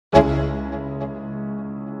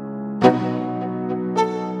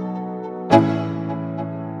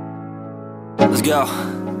Let's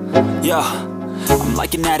go. Yo, I'm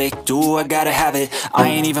like an addict, do I gotta have it. I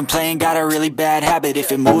ain't even playing, got a really bad habit.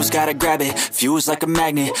 If it moves, gotta grab it, fuse like a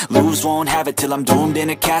magnet. Lose, won't have it till I'm doomed in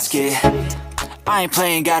a casket. I ain't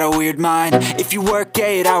playing, got a weird mind. If you work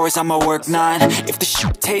 8 hours, I'ma work 9. If the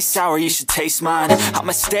shit tastes sour, you should taste mine.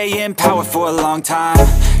 I'ma stay in power for a long time.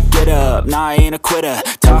 Get up, nah, I ain't a quitter.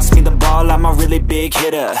 Toss me the ball, I'm a really big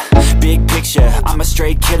hitter. Big picture, I'm a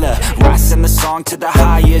straight killer. Rising the song to the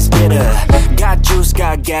highest bidder. Got juice,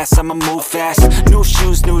 got gas, I'ma move fast. New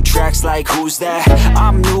shoes, new tracks, like who's that?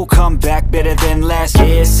 I'm new, come back, better than last.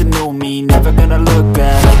 Yeah, it's a new me, never gonna look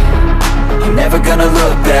back. I'm never gonna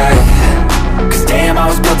look back. Cause damn, I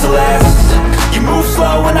was built to last. You move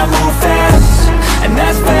slow and I move fast, and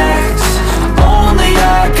that's facts. Only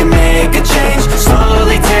I can make a change.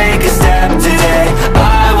 Slowly take a step today.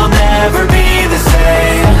 I will never be the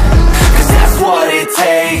same. Cause that's what it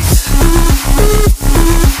takes.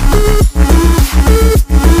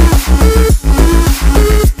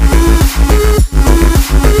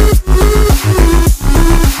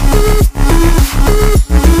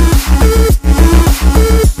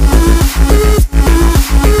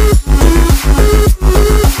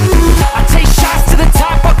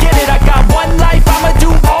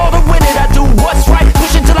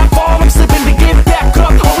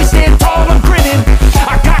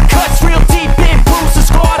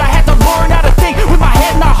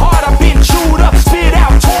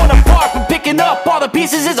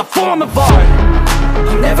 Pieces is a form of art.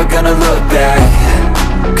 I'm never gonna look back.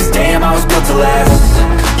 Cause damn, I was built to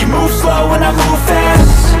last. You move slow and I move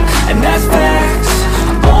fast, and that's facts.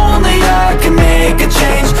 Only I can make a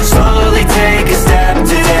change. Slowly take a step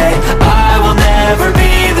today. I will never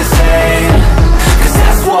be the same. Cause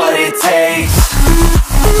that's what it takes.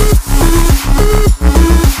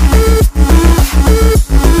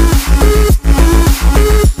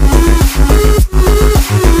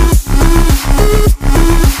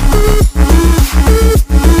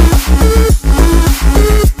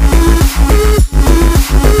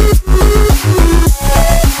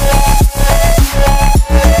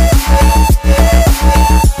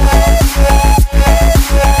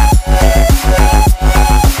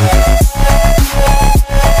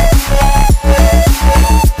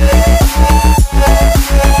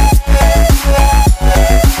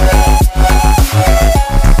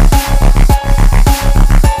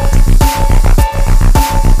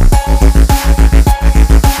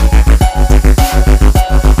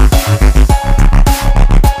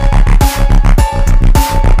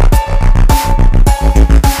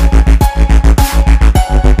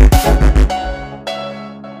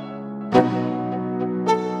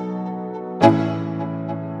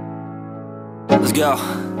 Let's go.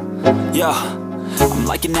 Yo, I'm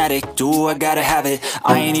like an addict, do I gotta have it.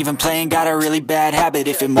 I ain't even playing, got a really bad habit.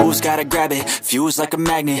 If it moves, gotta grab it, fuse like a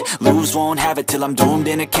magnet. Lose, won't have it till I'm doomed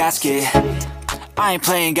in a casket. I ain't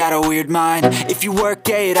playing, got a weird mind. If you work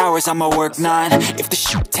 8 hours, I'ma work 9. If the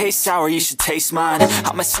shit tastes sour, you should taste mine.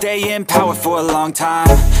 I'ma stay in power for a long time.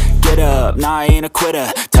 Get up, nah, I ain't a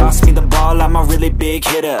quitter. Toss me the ball, I'm a really big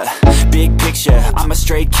hitter. Big picture, I'm a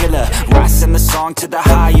straight killer. Rising the song to the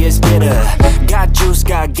highest bidder. Got juice,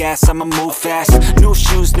 got gas, I'ma move fast. New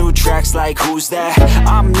shoes, new tracks, like who's that?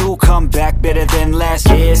 I'm new, come back, better than last.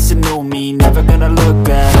 Yeah, it's a new me, never gonna look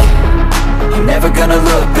back. I'm never gonna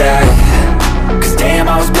look back. Cause damn,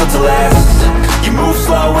 I was built to last. You move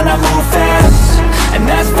slow and I move fast, and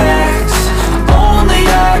that's facts. Only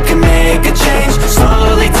I can make a change.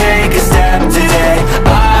 Slowly take a step today.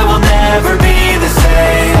 I will never be the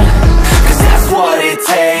same. Cause that's what it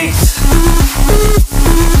takes.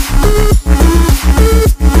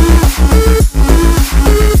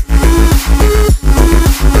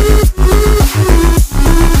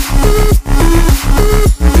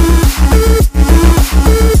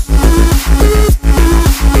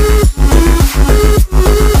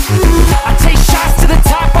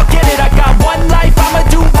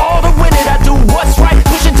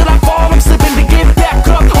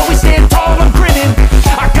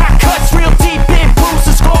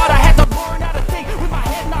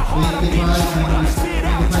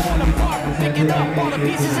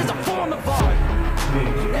 Pieces is a form of art.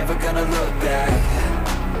 I'm never gonna look back.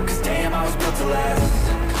 Cause damn, I was built to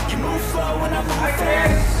last. You move slow and I move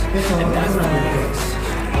fast, and that's facts.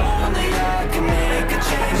 Only I can make a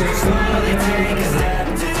change. Slowly take a step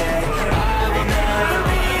today. I will never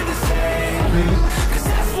be the same. Cause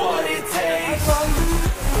that's what it takes.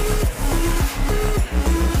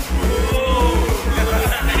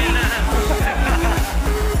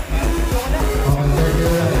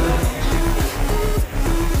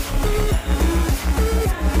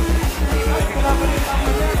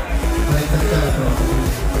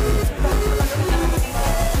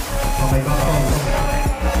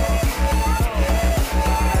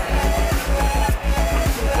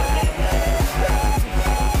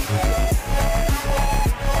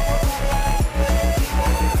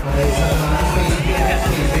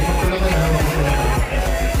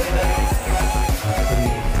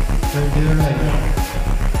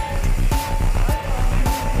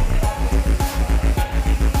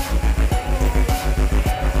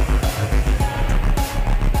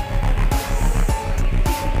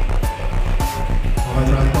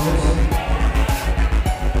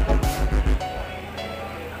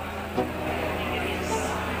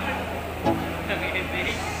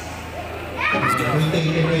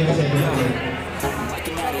 I'm like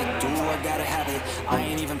an addict, ooh, I gotta have it. I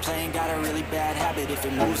ain't even playing, got a really bad habit. If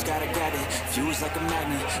it moves, gotta grab it. Fuse like a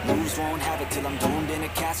magnet, lose, won't have it till I'm doomed in a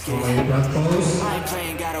casket. I ain't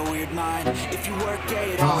playing, got a weird mind. If you work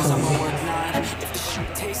 8 hours, I'ma work 9. If the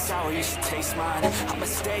shoot tastes sour, you should taste mine. I'ma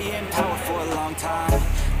stay in power for a long time.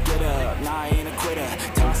 Get up, nah, I ain't a quitter.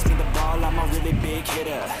 Toss me the ball, I'm a really big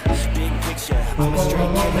hitter. Big picture, I'm a straight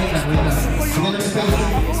killer.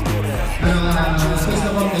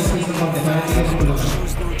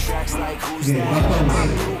 Choose new tracks like who's that? I'm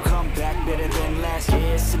new, come back better than last.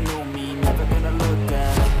 Yeah, it's a new me, never gonna look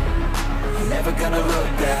back. Never gonna look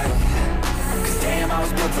back. Cause damn, I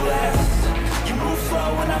was built to last. You move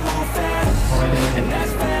slow and I move fast, and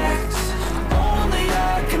that's facts. Only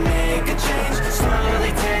I can make a change.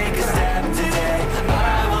 Slowly take a step today.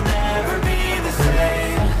 I will never be the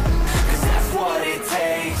same. Cause that's what it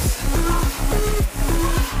takes.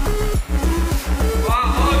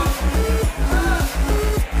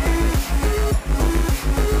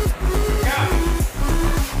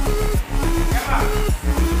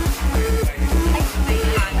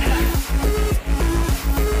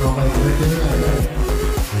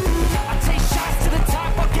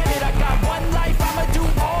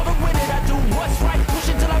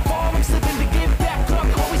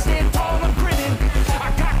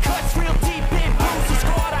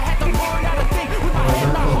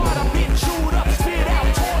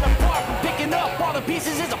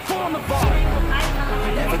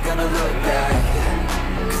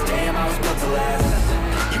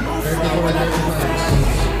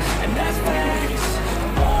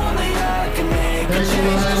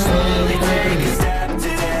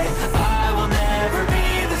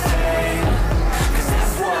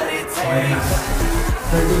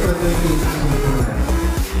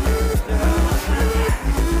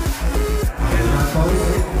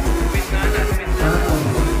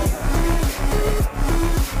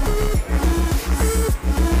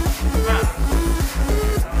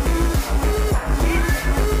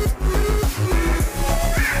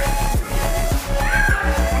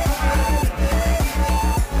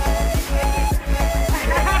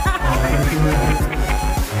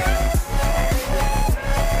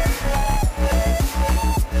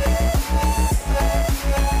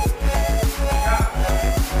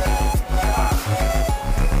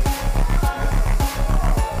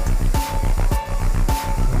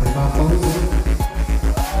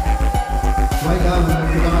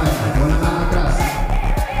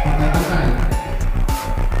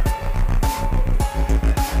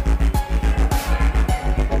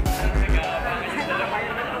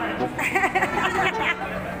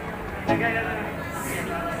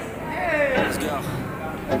 Let's go.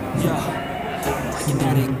 Yo, like an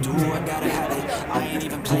addict, ooh, I gotta have it. I ain't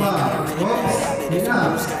even playing, got a really bad habit. If it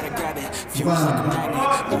moves, gotta grab it. Fuse like a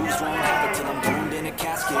magnet, lose, won't have it till I'm doomed in a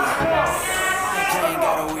casket. I ain't playing,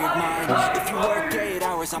 got a weird mind. If you work 8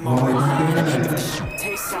 hours, I'ma work 9. If the shoot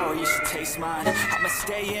tastes sour, you should taste mine. I'ma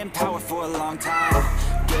stay in power for a long time.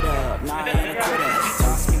 Get up, nah, I ain't a quitter.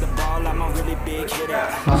 Toss me the ball, I'm a really big hitter.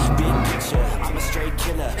 Big picture, I'm a straight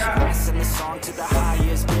killer. Passing the song to the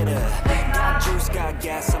highest bidder. Got juice, got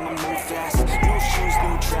gas, I'ma move fast. New shoes,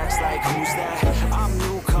 new tracks, like who's that? I'm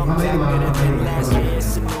new, come back better than last. Yeah,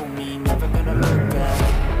 it's a new me, never gonna look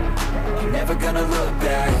back. Never gonna look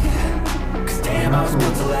back. Cause damn, I was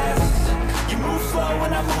built to last. You move slow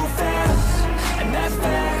and I move fast, and that's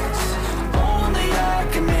facts. Only I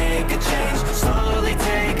can make a change. Slowly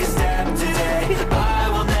take a step today. I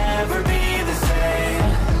will never be the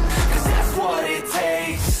same. Cause that's what it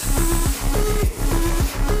takes.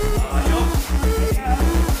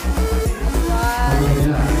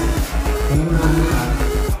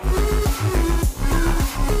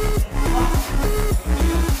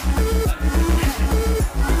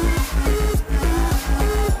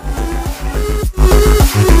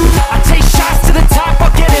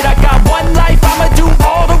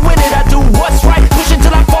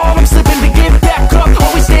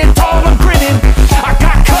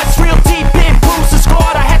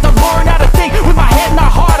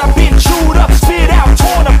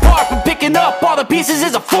 Pieces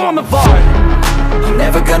is a form of art. I'm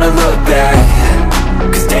never gonna look back.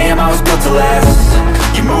 Cause damn, I was built to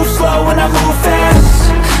last. You move slow and I move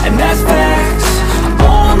fast, and that's facts.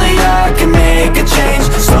 Only I can make a change.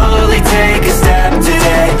 Slowly take a step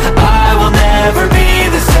today. I will never be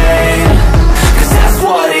the same. Cause that's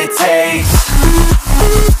what it takes.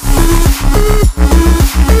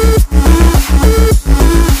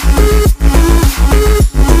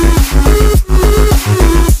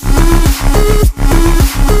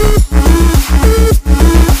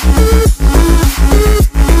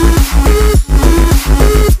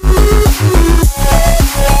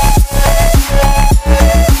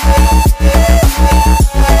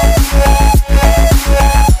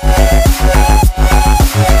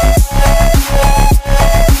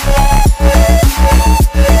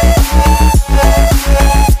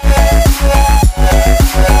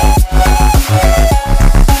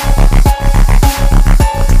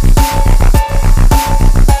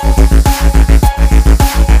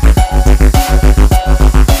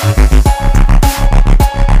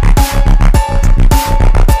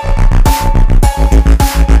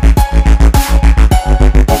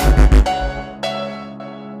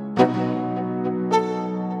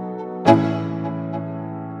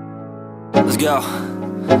 Yo,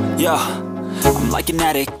 yo, I'm like an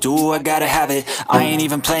addict, do I gotta have it. I ain't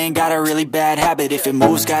even playing, got a really bad habit. If it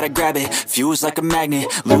moves, gotta grab it, fuse like a magnet.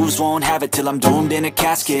 Lose, won't have it till I'm doomed in a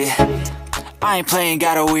casket. I ain't playing,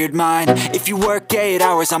 got a weird mind. If you work 8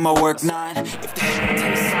 hours, I'ma work 9. If the shit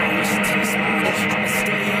tastes sour, you should taste mine. I'ma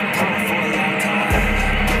stay in power for a long time.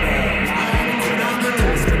 Get up,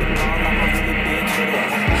 don't spin the ball, I'm a really big hitter.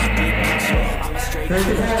 Big picture, I'm a straight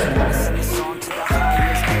killer. I sing this song to the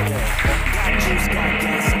highest bidder. Got juice, got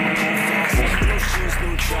gas, I'ma move fast. New shoes,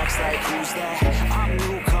 new tracks, like who's that? I'm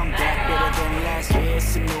new, come back, better than last. Yeah,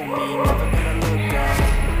 it's a new me, never gonna look back.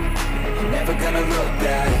 Never gonna look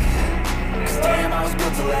back. Cause damn, I was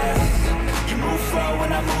built to last. You move slow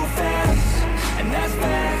and I move fast, and that's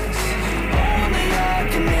facts. Only I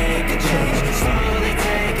can make a change.